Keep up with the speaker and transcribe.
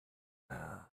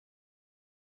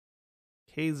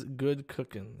Kay's Good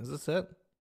Cooking. Is this it?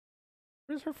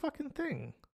 Where's her fucking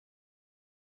thing?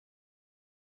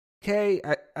 Kay,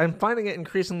 I'm finding it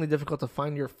increasingly difficult to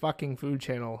find your fucking food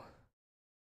channel.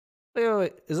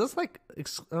 Wait. Is this like...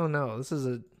 Oh no, this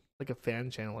is like a fan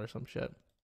channel or some shit.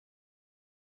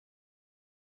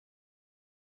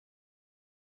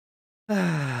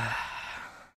 I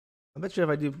bet you if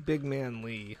I do Big Man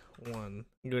Lee 1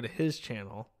 and go to his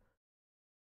channel,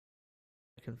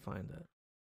 I can find it.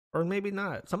 Or maybe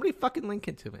not. Somebody fucking link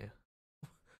it to me.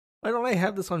 Why don't I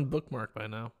have this on bookmark by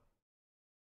now?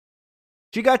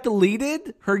 She got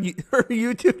deleted? Her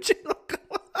YouTube channel?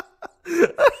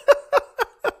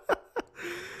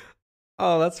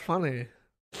 Oh, that's funny.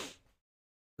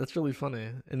 That's really funny.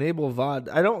 Enable VOD.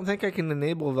 I don't think I can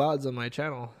enable VODs on my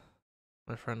channel,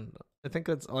 my friend. I think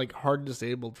that's like hard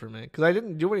disabled for me because I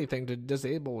didn't do anything to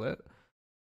disable it.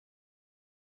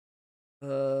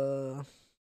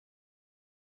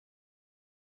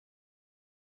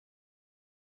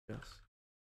 Yes.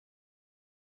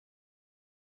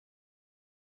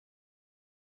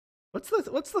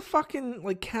 What's the fucking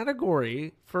like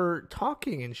category for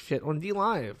talking and shit on D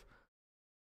Live?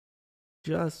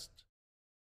 Just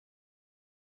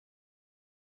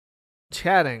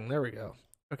chatting. There we go.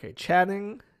 Okay,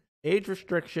 chatting, age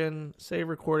restriction, save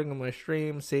recording on my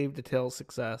stream, save details,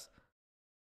 success.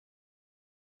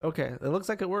 Okay, it looks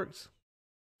like it works.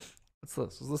 What's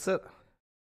this? Is this it?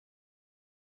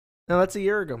 No, that's a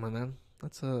year ago, my man.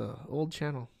 That's a old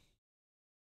channel.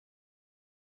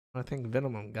 I think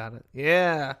Venom got it.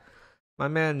 Yeah, my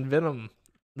man Venom,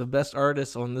 the best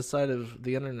artist on this side of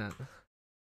the internet.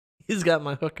 He's got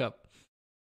my hookup.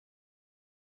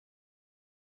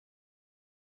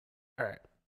 All right.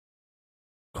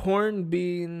 Corned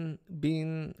beef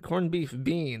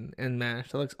bean and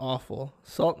mash. That looks awful.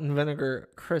 Salt and vinegar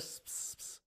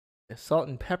crisps. Salt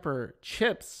and pepper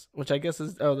chips, which I guess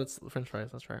is that's French fries.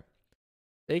 That's right.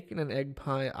 Bacon and egg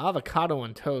pie, avocado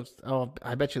and toast. Oh,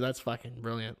 I bet you that's fucking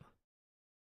brilliant.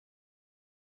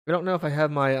 I don't know if I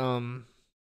have my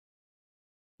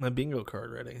my bingo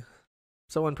card ready.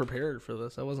 So unprepared for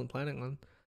this. I wasn't planning on.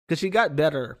 Because she got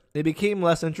better. It became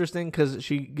less interesting because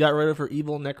she got rid of her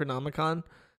evil Necronomicon.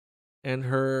 And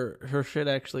her shit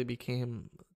actually became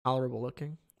tolerable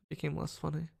looking. It became less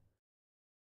funny.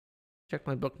 Check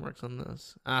my bookmarks on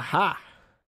this. Aha!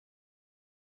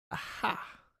 Aha!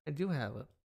 I do have it.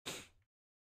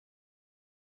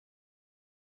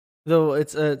 Though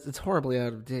it's horribly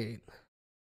out of date.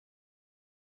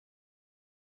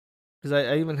 Because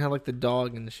I even have like the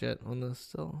dog and shit on this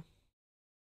still.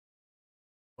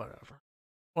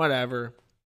 Whatever.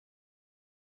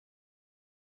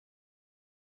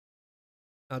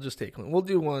 I'll just take one. We'll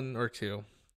do one or two.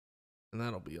 And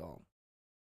that'll be all.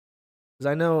 Because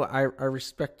I know I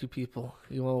respect you people.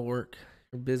 You all work.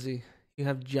 You're busy. You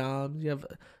have jobs. You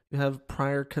have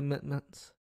prior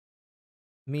commitments.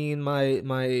 Me and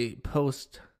my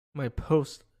post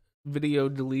video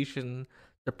deletion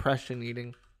depression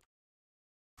eating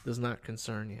does not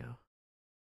concern you.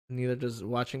 Neither does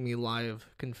watching me live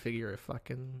configure a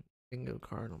fucking bingo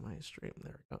card on my stream.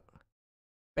 There we go.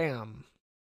 Bam.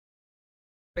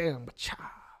 Bam.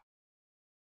 Cha.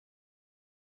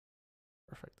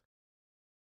 Perfect.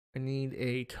 I need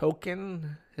a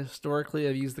token. Historically,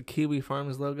 I've used the Kiwi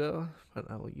Farms logo, but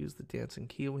I will use the Dancing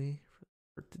Kiwi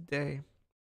for today.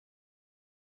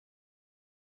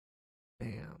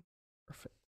 Bam.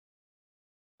 Perfect.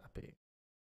 Happy.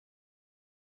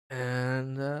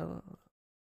 And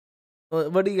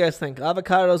what do you guys think?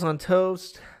 Avocados on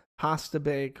toast, pasta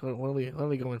bake. What are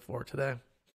we going for today?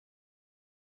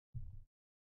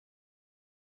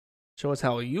 Show us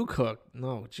how you cook.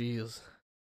 No, jeez.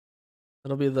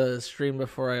 That'll be the stream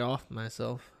before I off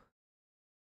myself.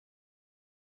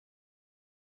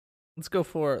 Let's go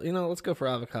for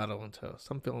avocado on toast.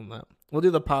 I'm feeling that. We'll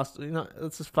do the pasta.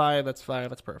 This is 5. That's 5.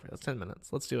 That's perfect. That's 10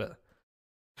 minutes. Let's do it.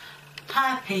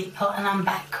 Hi people, and I'm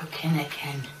back cooking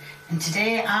again. And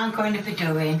today I'm going to be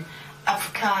doing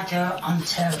avocado on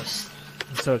toast.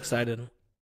 I'm so excited.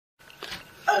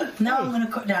 Oh, now I'm going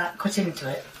to cut into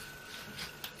it.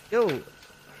 Yo.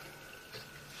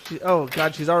 Oh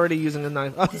god, she's already using a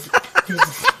knife. Oh.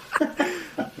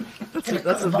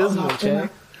 That's abysmal, Jay.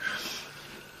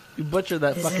 You butchered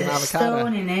that fucking avocado.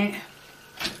 Stone in it.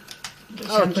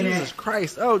 Oh Jesus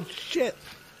Christ! Oh shit!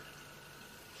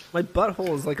 My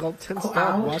butthole is like all tensed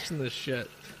up watching this shit.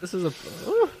 This is a.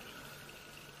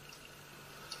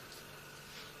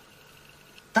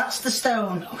 That's the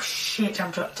stone. Oh shit!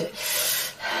 I've dropped it.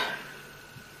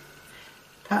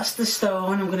 That's the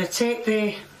stone. I'm going to take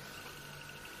the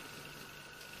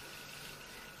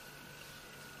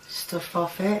stuff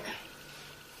off it.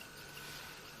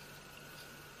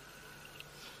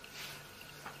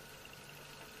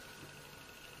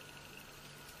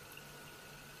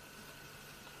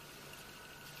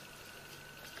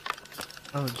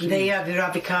 Oh, geez. There you have your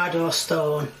avocado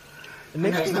stone. It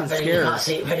makes me not very, scared. You can't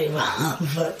see it very well,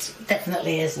 but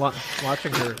definitely is.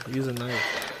 Watching her use a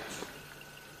knife.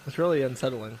 It's really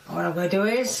unsettling. What I'm going to do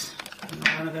is,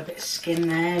 I'm going to get a bit of skin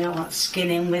there. I don't want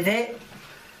skin in with it.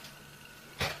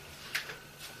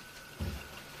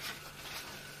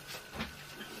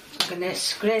 I'm going to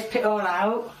scrape it all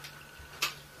out.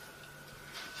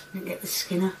 And get the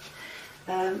skin off.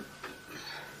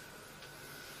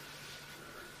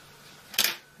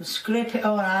 Scrape it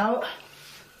all out.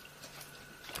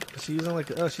 Is she using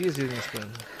like? Oh, she is using the skin.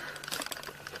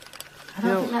 I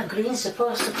don't think that green's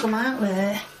supposed to come out with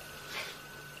it.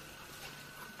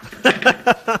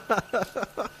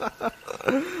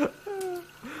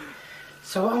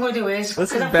 So what I'm going to do is...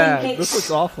 This is bad. This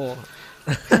looks awful.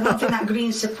 I don't think that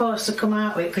green's supposed to come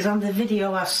out with it, because on the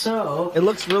video I saw... It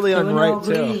looks really unripe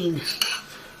too.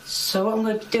 So what I'm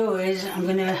going to do is, I'm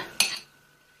going to...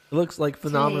 It looks like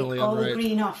phenomenally take all unripe. the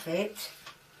green off it.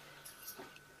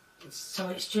 So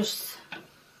it's just...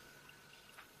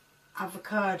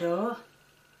 avocado.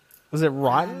 Was it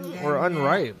rotten or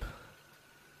unripe?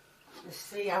 Let's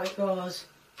see how it goes.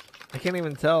 I can't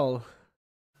even tell.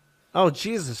 Oh,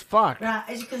 Jesus, fuck. Right,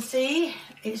 as you can see,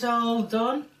 it's all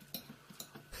done.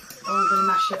 I'm going to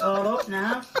mash it all up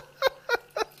now.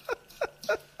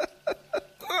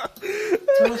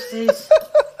 Toast is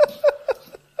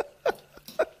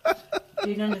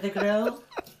been under the grill.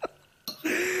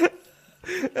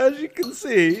 As you can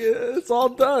see, it's all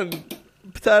done.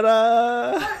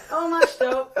 Ta-da! All mashed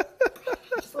up.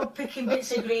 Still picking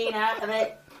bits of green out of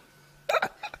it.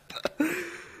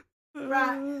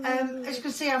 Right, as you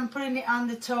can see, I'm putting it on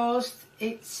the toast.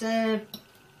 It's, I've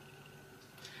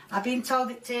been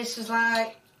told it tastes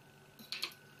like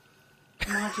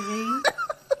margarine,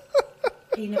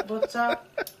 peanut butter.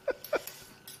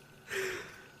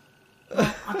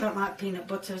 Well, I don't like peanut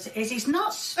butter as it is. It's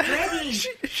not spreading.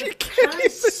 she can't even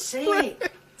spread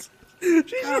it.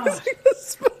 She's using a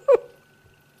spoon.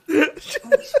 Oh,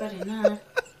 it's spreading now.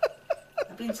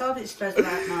 I've been told it spreads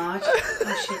like Marge.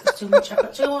 Oh shit, there's too much. I've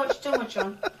got too much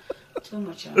on. Too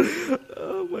much on.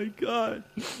 Oh my god.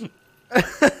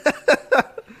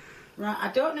 Right,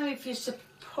 I don't know if you're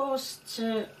supposed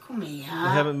to... Come here.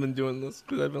 I haven't been doing this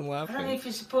because I've been laughing. I don't know if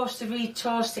you're supposed to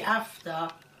re-toast it after.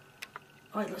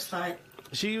 Oh, it looks like...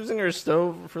 Is she using her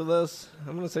stove for this?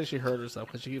 I'm going to say she hurt herself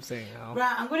because she keeps saying how.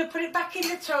 Right, I'm going to put it back in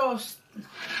the toast.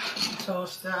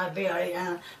 Toaster, I'd be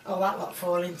alright. Oh, that lot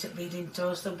fall into bleeding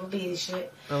toaster, but be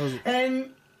shit.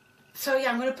 So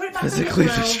yeah, I'm going to put it back physically in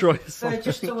the grill destroy for something.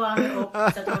 just to warm it up,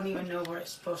 'cause I don't even know what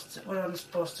it's supposed to, whether I'm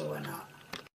supposed to or not.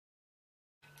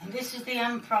 And this is the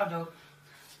end product.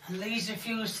 And Lee's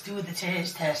refused to do the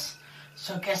taste test.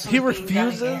 So guess who's He being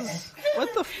refuses? delegated?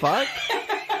 What the fuck?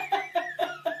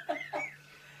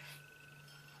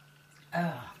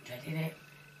 Oh, dreaded it.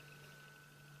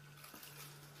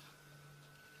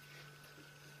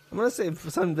 I'm gonna say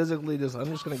something physically just.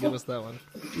 I'm just gonna give us that one.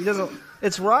 He doesn't.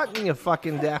 It's rotten, you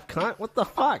fucking daft cunt. What the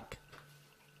fuck?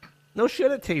 No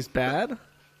shit, it tastes bad.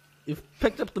 You've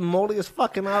picked up the moldiest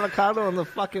fucking avocado in the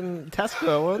fucking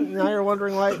Tesco, and now you're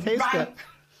wondering why it tastes good.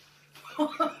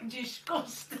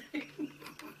 Disgusting.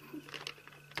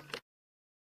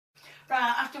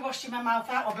 Right, after washing my mouth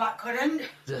out with blackcurrant,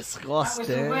 Disgusting.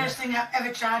 that was the worst thing I've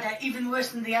ever tried, even worse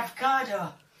than the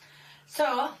avocado.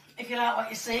 So, if you like what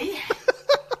you see,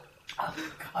 oh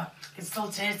god, it's still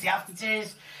tasty.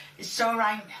 Aftertaste is so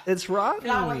rank. It's rotten. If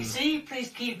you like what you see, please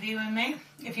keep viewing me.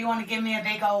 If you want to give me a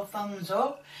big old thumbs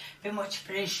up, be much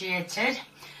appreciated.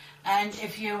 And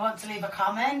if you want to leave a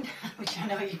comment, which I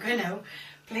know you're going to,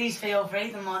 please feel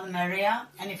free, the more the merrier.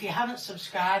 And if you haven't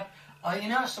subscribed, or you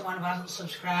know someone who hasn't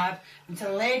subscribed, and to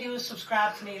the lady who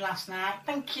subscribed to me last night,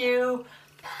 thank you.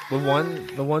 The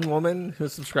one woman who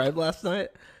subscribed last night.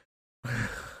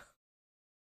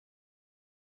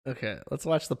 Okay, let's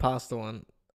watch the pasta one.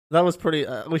 That was pretty.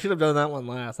 We should have done that one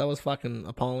last. That was fucking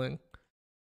appalling.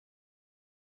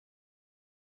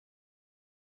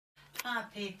 Hi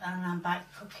people, and I'm back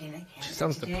cooking again. She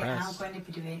sounds Today depressed. I'm going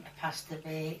to be doing a pasta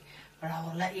bake, but I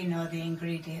will let you know the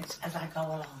ingredients as I go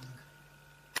along.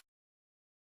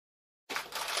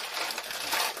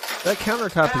 That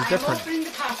countertop is I'm different. opening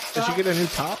the pasta. Did she get a new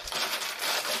top?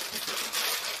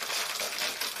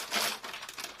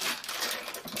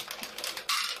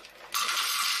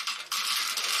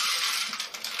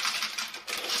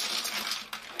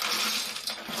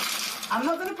 I'm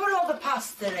not going to put all the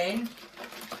pasta in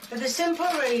for the simple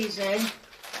reason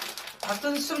I've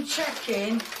done some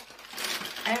checking,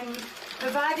 and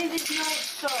providing there's no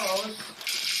sauce,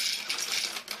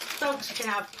 dogs can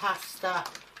have pasta,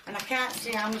 and I can't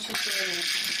see how much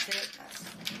is in it.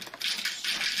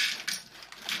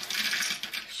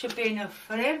 should be enough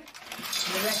for him.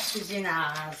 The rest is in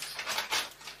ours.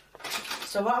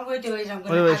 So what I'm going to do is I'm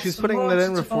going to add she's some putting water that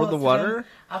in to before the both of water? them.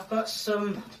 I've got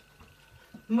some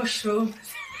mushrooms.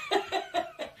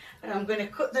 And I'm going to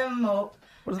cut them up.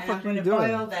 What the and fuck I'm are going you to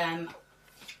doing? boil them.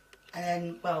 And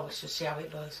then, well, let's just see how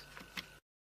it goes.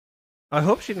 I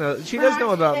hope she knows. She does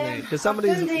know about me because I've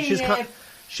done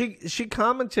she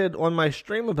commented on my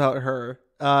stream about her,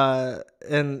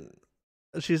 and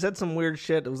she said some weird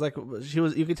shit. It was like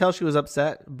you could tell she was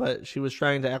upset, but she was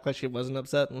trying to act like she wasn't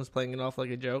upset and was playing it off like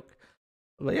a joke.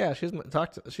 But yeah, she's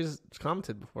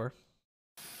commented before.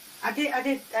 I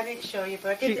didn't show you,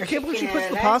 but I did. I can't believe she puts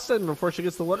the pasta in before she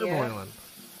gets the water boiling.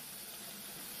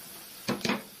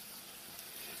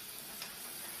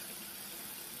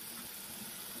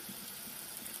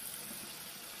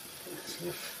 That's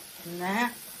enough in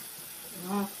there.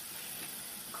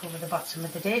 Cover the bottom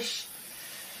of the dish.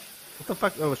 What the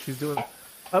fuck? Oh, she's doing.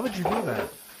 Why would you do that?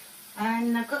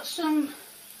 And I've got some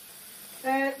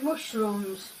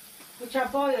mushrooms, which I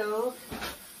boiled.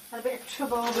 Had a bit of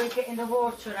trouble with getting the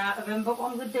water out of them, but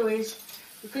what I'm going to do is,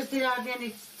 because they don't have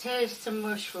any taste to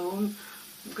mushroom,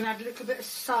 I'm going to add a little bit of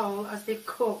salt as they're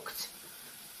cooked.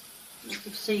 If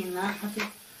you've seen that, I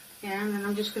think. Yeah, and then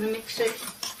I'm just going to mix it.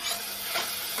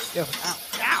 Yeah.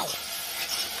 Ow!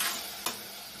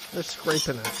 They're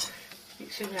scraping it.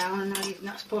 Mix it around. I know you're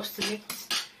not supposed to mix.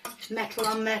 It's metal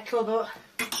on metal, but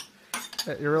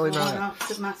you're really not. No, it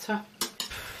doesn't matter.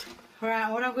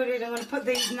 Right, what I'm going to do is I'm going to put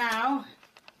these now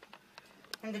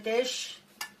in the dish.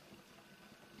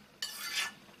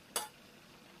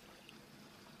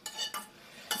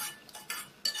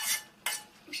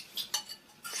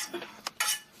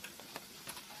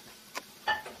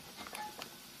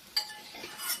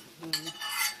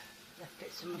 Left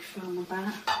bits of mushroom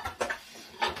about.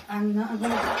 And I'm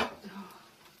going to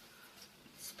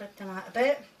spread them out a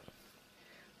bit.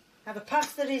 Now the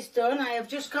pasta is done. I have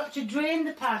just got to drain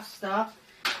the pasta.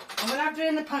 And when I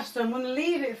drain the pasta, I'm going to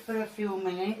leave it for a few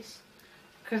minutes.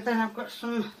 Because then I've got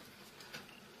some...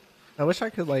 I wish I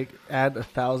could, like, add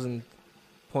 1,000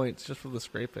 points just for the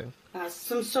scraping.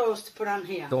 some sauce to put on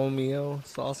here. Dolmio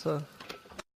salsa.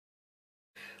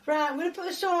 Right, I'm going to put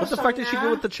the sauce on. What the fuck did she do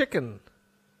with the chicken?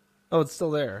 Oh, it's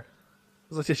still there. I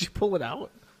was like, did she pull it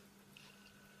out?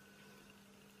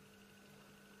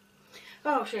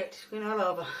 Oh shit, it's going all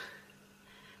over.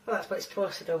 Well, that's what it's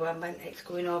supposed to do. I meant it's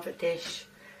going over the dish.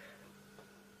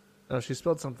 Oh, she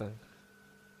spilled something.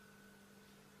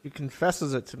 He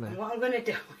confesses it to me. And what I'm going to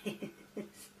do is...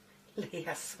 Lee,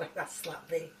 I swear I slapped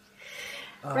thee.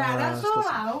 Right, that's all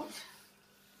out.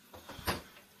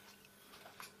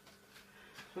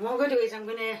 And what I'm going to do is I'm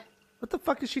going to... What the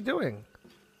fuck is she doing?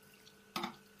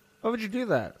 Why would you do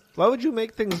that? Why would you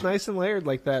make things nice and layered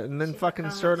like that and then fucking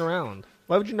stir it around?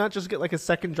 Why would you not just get like a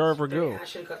second jar of ragu? I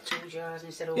should have got 2 jars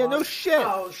instead of 1. Yeah, no shit.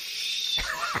 Oh, shit.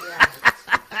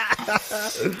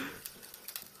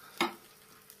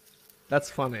 That's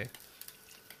funny.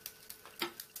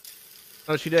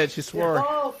 Oh, she did. She swore.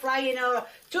 Oh, frying oil.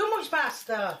 Too much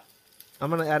pasta. I'm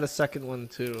going to add a second one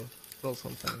too. A little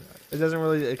something. It doesn't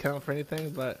really account for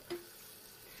anything, but...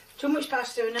 Too much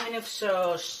pasta and not enough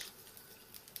sauce.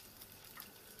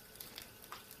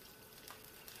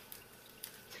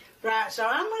 Right, so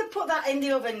I'm going to put that in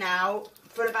the oven now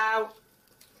for about...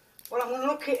 Well, I'm going to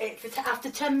look at it for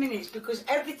after 10 minutes because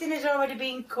everything has already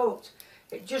been cooked.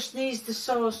 It just needs the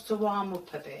sauce to warm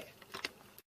up a bit.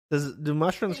 Do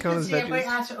mushrooms count as veggies? Put it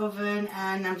out of the oven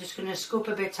and I'm just going to scoop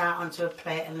a bit out onto a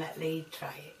plate and let Lee try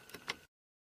it.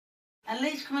 And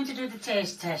Lee's coming to do the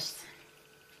taste test.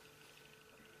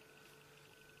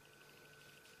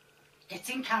 Get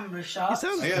in camera shot.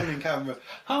 I am in camera.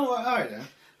 Oh, right, then.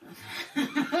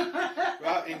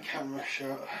 Right in camera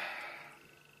shot.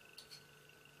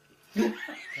 Don't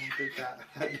do that.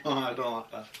 No, I don't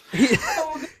like that.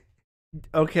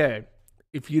 Okay,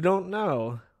 if you don't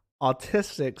know,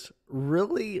 autistics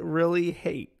really, really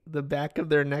hate the back of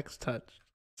their necks touched.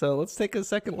 So let's take a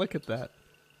second look at that.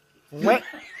 What?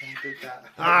 Don't do that.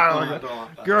 Oh, I don't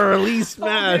like that. girly I'm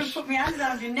smash. going to put my hand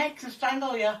around your neck and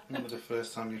strangle you. When was the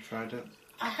first time you tried it?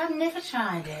 I have never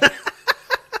tried it.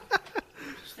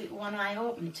 Just the one I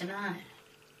opened tonight.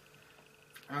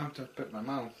 I have to bit my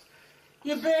mouth.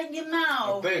 You burnt your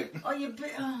mouth? A bit. Oh, you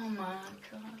bit. Oh my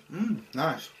god.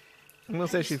 Nice. I'm going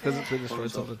to say she physically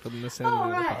destroyed something for the mishandling Oh, of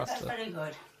the right, pasta. that's very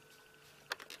good.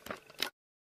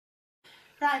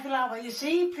 Right, if you like what you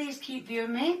see, please keep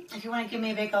viewing me. If you want to give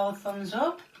me a big old thumbs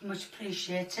up, much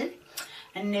appreciated.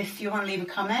 And if you want to leave a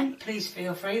comment, please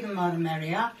feel free, the more the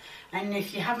merrier. And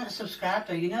if you haven't subscribed,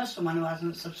 or you know someone who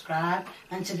hasn't subscribed,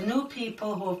 and to the new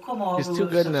people who have come over, It's too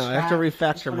good now. I have to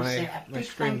refactor my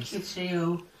streams. Thank you to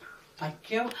you.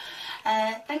 Thank you.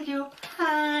 Thank you.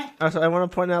 Hi. Also, I want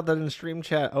to point out that in stream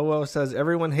chat, OO says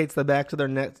everyone hates the back to their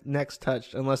necks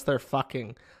touched unless they're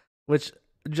fucking, which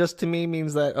just to me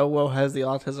means that OO has the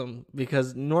autism,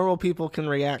 because normal people can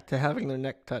react to having their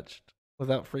neck touched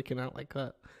without freaking out like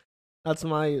that. That's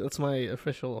my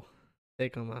official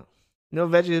take on that. No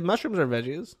veggies. Mushrooms are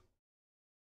veggies.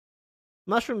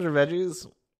 Mushrooms are veggies.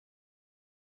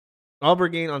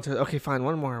 Aubergine onto. Okay, fine.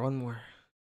 One more.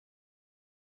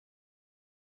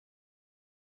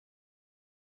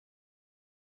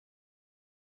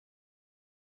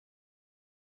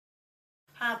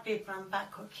 Hi people, I'm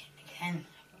back cooking again.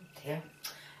 Oh dear.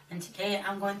 And today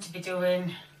I'm going to be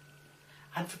doing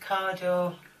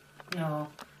avocado. No,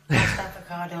 roast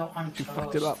avocado on toast. You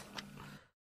fucked it up.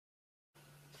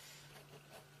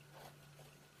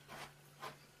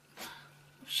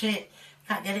 Shit,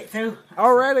 can't get it through.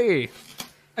 Already!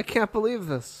 I can't believe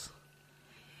this.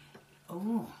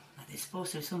 Oh, there's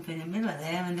supposed to be something in the middle of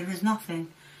there and there is nothing.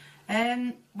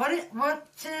 The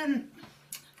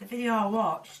video I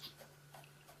watched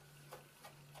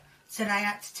said I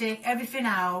had to take everything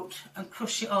out and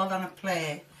crush it all on a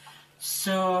plate.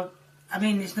 So, I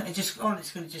mean, it's not just all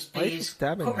it's going to just be is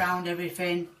cut round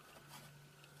everything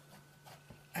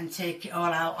and take it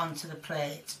all out onto the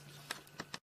plate.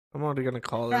 I'm already going to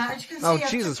call it. Right, oh,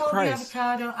 Jesus Christ.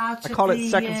 I called it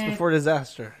seconds before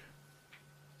disaster.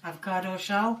 Avocado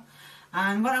shell.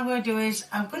 And what I'm going to do is,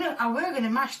 we're going to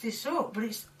mash this up, but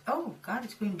it's, oh God,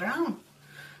 it's going brown.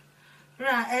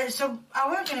 Right, so I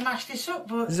was going to mash this up,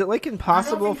 but... Is it like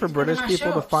impossible for British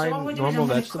people to find normal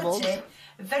vegetables? Cut it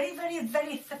very, very,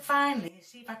 very finely.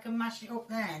 See if I can mash it up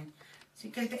then. So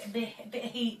you get a bit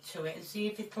of heat to it and see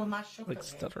if it'll mash up like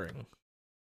stuttering.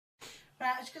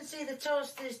 Right, as you can see, the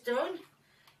toast is done.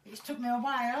 It's took me a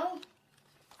while.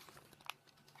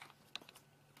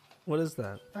 What is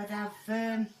that? But I've...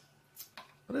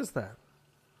 What is that?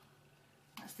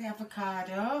 That's the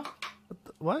avocado.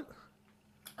 What?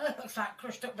 Oh, it looks like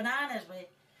crushed up bananas.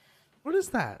 What is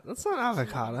that? That's not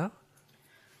avocado.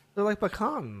 They're like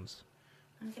pecans.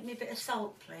 And give me a bit of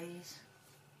salt, please.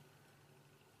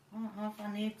 I don't know if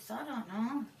I need... I don't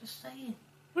know. Just saying.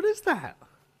 What is that?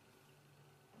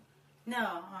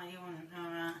 No, oh, you wouldn't know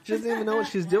that. She doesn't even know what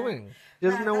she's doing. She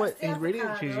doesn't know what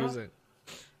ingredient she's using.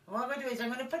 What I'm going to do is I'm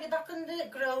going to put it back on the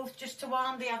grill just to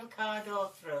warm the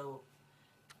avocado through.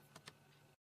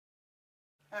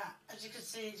 As you can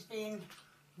see, it's been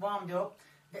warmed up.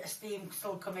 A bit of steam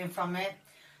still coming from it.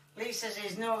 Lee says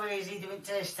there's no way he's doing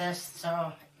taste tests,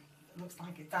 so it looks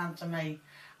like it's down to me.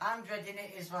 I'm dreading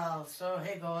it as well, so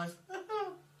here goes.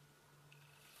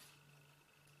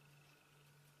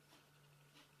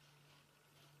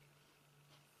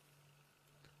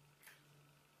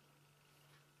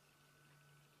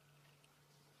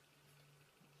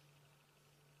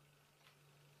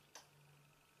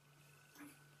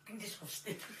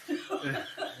 Disgusting.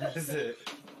 Is it?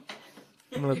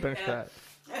 I'm gonna bench that.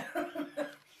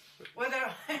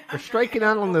 We're striking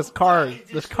out on this card.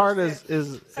 This card is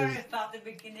Sorry about the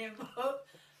beginning, but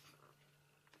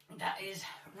that is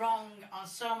wrong on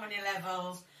so many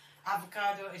levels.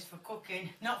 Avocado is for cooking,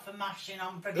 not for mashing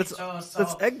on bread toast.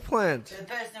 It's eggplant. To the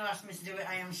person who asked me to do it,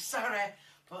 I am sorry,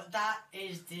 but that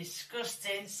is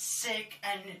disgusting, sick,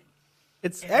 and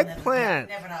it's eggplant.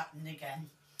 Never happened again.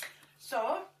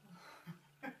 So,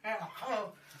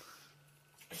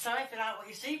 sorry if you like what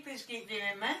you see, please keep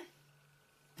viewing me.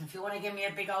 If you want to give me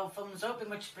a big old thumbs up, it'd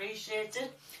be much appreciated.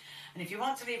 And if you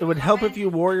want to leave it would help if you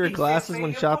wore your glasses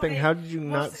when shopping. How did you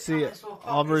not see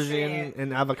aubergine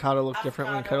and avocado look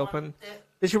different when cut open?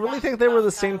 Did she really think they were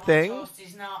the same thing?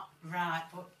 Is not right,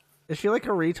 but is she like a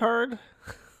retard?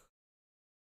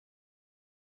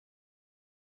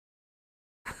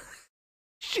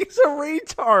 She's a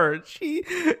retard. She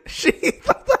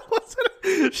thought that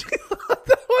wasn't. She thought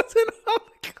that was an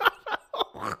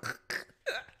avocado.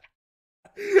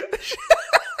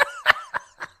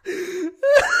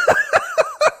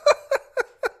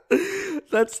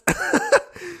 That's.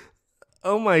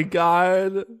 Oh my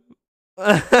god.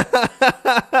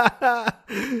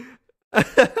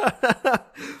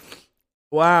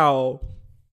 Wow.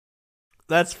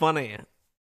 That's funny.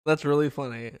 That's really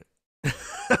funny.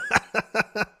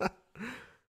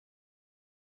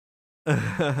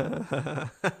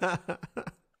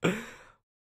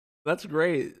 That's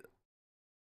great.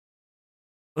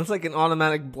 That's like an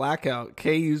automatic blackout.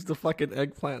 Kay used the fucking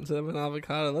eggplant instead of an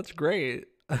avocado. That's great.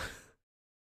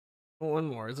 One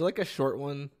more. Is there like a short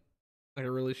one? Like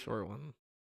a really short one.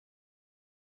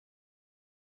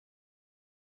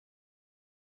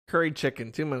 Curry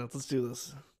chicken, 2 minutes. Let's do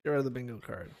this. Get rid of the bingo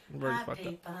card. We've already Hi fucked up.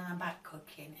 people, and I'm back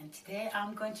cooking, and today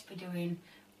I'm going to be doing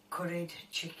curried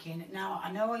chicken. Now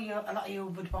I know a lot of you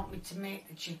would want me to make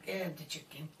the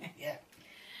chicken. Yeah,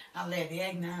 I'll lay the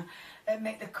egg now.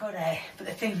 Make the curry, but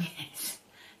the thing is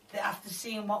that after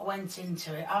seeing what went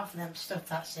into it, half of them stuff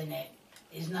that's in it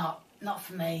is not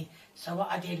for me. So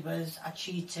what I did was I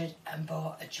cheated and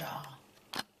bought a jar.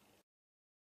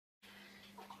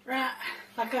 Right,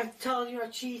 like I told you, I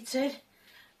cheated.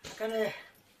 I'm gonna.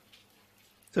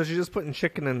 So she's just putting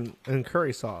chicken in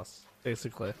curry sauce,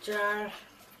 basically. Jar,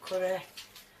 curry.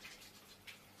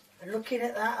 And looking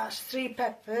at that, that's 3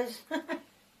 peppers.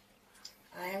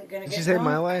 I am gonna Did get. she say one.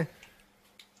 my way?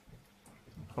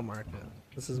 I'll mark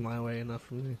it. This is my way enough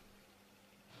for me.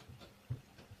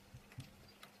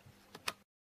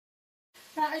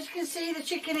 Now, as you can see, the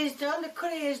chicken is done. The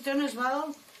curry is done as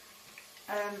well.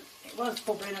 It was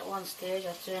bubbling at one stage.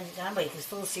 I turned it down, but you can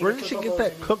still see. Where did she get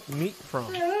that cooked meat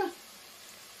from? Yeah.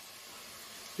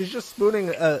 She's just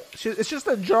spooning it's just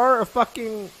a jar of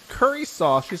fucking curry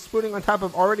sauce she's spooning on top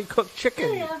of already cooked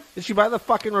chicken. Yeah. Did she buy the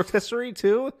fucking rotisserie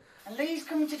too? And Lee's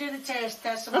coming to do the taste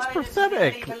test. So That's while he does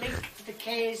pathetic. leave a link to the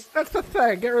case. That's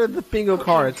pathetic. Get rid of the bingo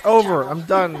card. It's over. I'm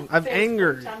done. I've Facebook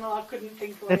angered. channel, I couldn't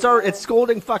think of It's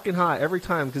scalding fucking hot every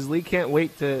time because Lee can't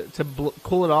wait to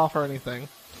cool it off or anything.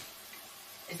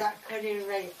 Is that curry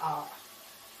right? Oh.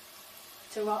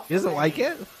 Too hot. He doesn't like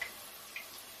it?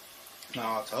 No,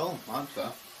 at all. Like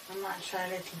that. I might try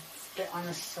a little bit on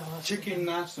the sauce. Chicken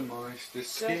nice and moist. The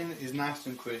skin is nice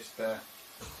and crispy.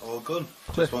 All good.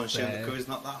 Cliff Just want to show the bag. curry's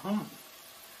not that hot.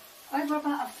 I'd rub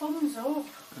out a thumbs up.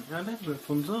 I did give it a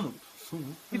thumbs up.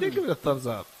 He did give it a thumbs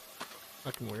up.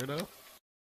 Fucking weirdo.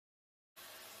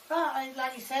 But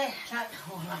like you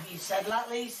said, like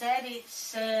Lee said,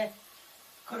 it's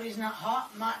curry's not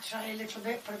hot. Might try a little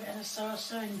bit, put a bit of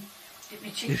sauce and dip my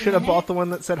chicken. You should have in bought it. the one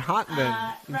that said hot then.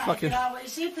 Right, Fucking... if you like what you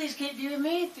see, please keep viewing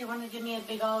me. If you want to give me a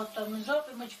big old thumbs up,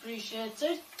 it's much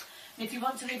appreciated. And if you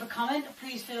want to leave a comment,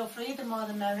 please feel free, the more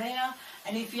the merrier.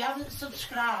 And if you haven't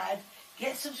subscribed,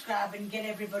 get subscribing, get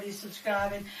everybody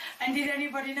subscribing. And did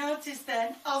anybody notice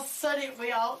then? I said it,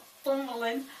 we all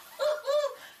fumbling.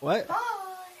 What? Bye.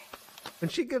 When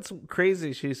she gets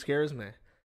crazy, she scares me.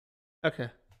 Okay.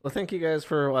 Well, thank you guys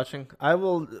for watching. I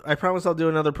promise I'll do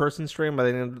another person stream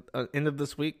by the end of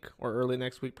this week or early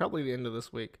next week. Probably the end of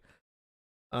this week.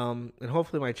 And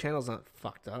hopefully my channel's not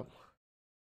fucked up.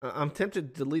 I'm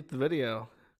tempted to delete the video.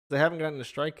 They haven't gotten a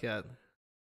strike yet.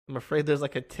 I'm afraid there's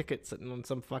like a ticket sitting on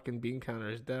some fucking bean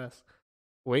counter's desk.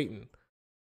 Waiting.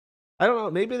 I don't know.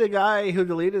 Maybe the guy who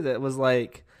deleted it was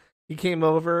like, he came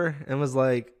over and was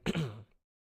like,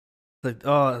 like,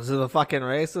 oh, is it a fucking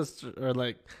racist? Or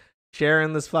like,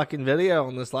 sharing this fucking video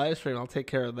on this live stream. I'll take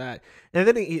care of that. And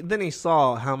then he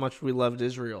saw how much we loved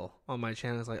Israel on my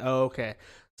channel. It's like, oh, okay.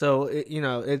 So,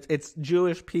 it's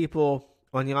Jewish people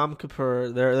on Yom Kippur.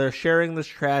 They're sharing this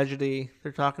tragedy.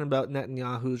 They're talking about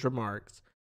Netanyahu's remarks.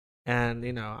 And,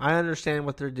 I understand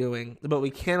what they're doing, but we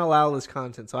can't allow this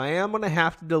content. So I am going to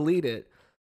have to delete it.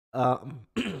 But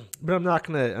I'm not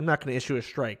gonna issue a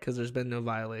strike because there's been no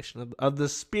violation of the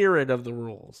spirit of the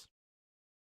rules.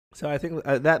 So I think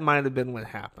that might have been what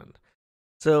happened.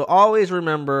 So always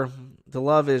remember to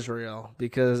love Israel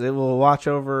because it will watch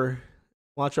over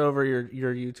your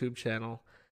YouTube channel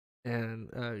and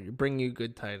bring you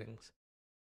good tidings.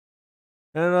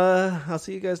 And I'll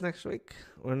see you guys next week.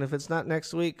 And if it's not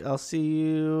next week, I'll see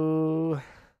you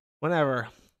whenever.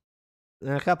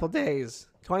 In a couple days.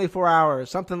 24 hours.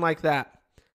 Something like that.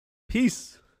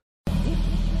 Peace.